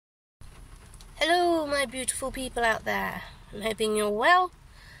my beautiful people out there. I'm hoping you're well.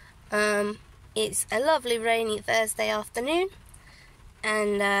 It's a lovely rainy Thursday afternoon,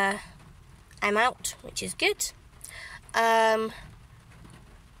 and I'm out, which is good. Just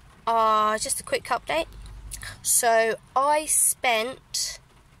a quick update. So I spent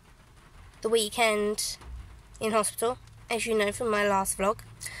the weekend in hospital, as you know from my last vlog.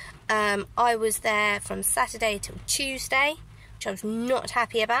 I was there from Saturday till Tuesday, which I was not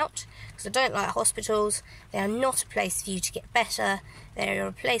happy about, because I don't like hospitals. They are not a place for you to get better. They are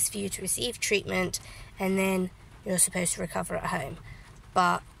a place for you to receive treatment, and then you're supposed to recover at home.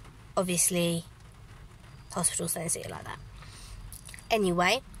 But obviously, hospitals don't see it like that.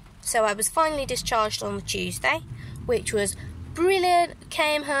 Anyway, so I was finally discharged on the Tuesday, which was brilliant.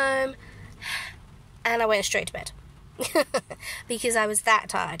 Came home, and I went straight to bed. Because I was that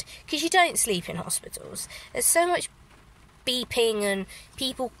tired. Because you don't sleep in hospitals. There's so much beeping and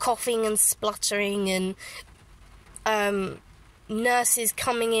people coughing and spluttering and nurses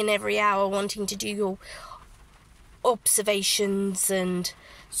coming in every hour wanting to do your observations, and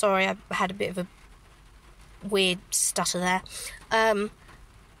sorry, I had a bit of a weird stutter there, and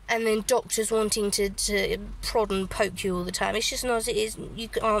then doctors wanting to prod and poke you all the time. It's just not as it is. You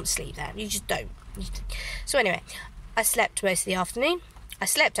can't sleep there. You just don't. So anyway, I slept most of the afternoon. I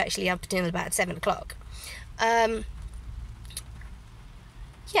slept actually up until about 7 o'clock.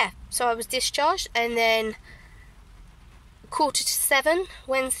 Yeah, so I was discharged, and then 6:45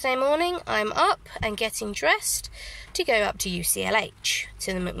 Wednesday morning, I'm up and getting dressed to go up to UCLH,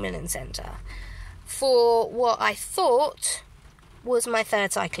 to the Macmillan Centre, for what I thought was my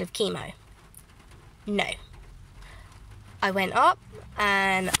third cycle of chemo. No. I went up,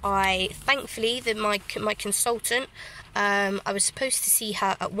 and thankfully, my consultant, I was supposed to see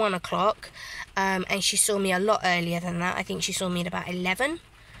her at 1 o'clock, and she saw me a lot earlier than that. I think she saw me at about 11,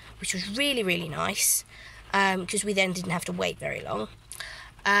 which was really, really nice, because we then didn't have to wait very long.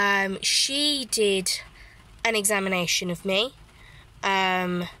 She did an examination of me,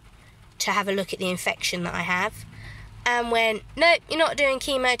 to have a look at the infection that I have, and went, "No, you're not doing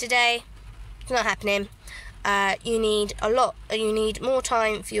chemo today. It's not happening. You need more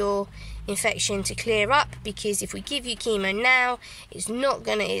time for your infection to clear up, because if we give you chemo now, it's not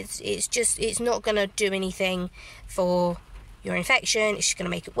gonna do anything for your infection. It's just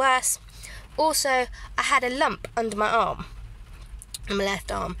gonna make it worse." Also, I had a lump under my arm, on my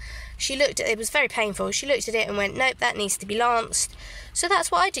left arm. She looked at it, was very painful. She looked at it and went, "Nope, that needs to be lanced." So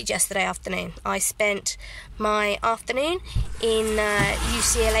that's what I did yesterday afternoon. I spent my afternoon in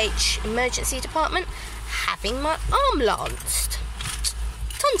UCLH emergency department having my arm lanced.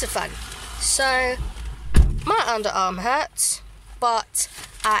 Tons of fun. So my underarm hurts, but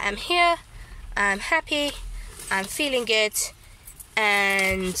I am here, I'm happy, I'm feeling good,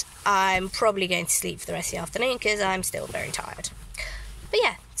 and I'm probably going to sleep for the rest of the afternoon because I'm still very tired. But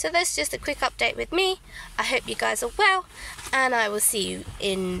yeah, so that's just a quick update with me. I hope you guys are well, and I will see you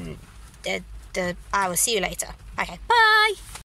later. Okay, bye!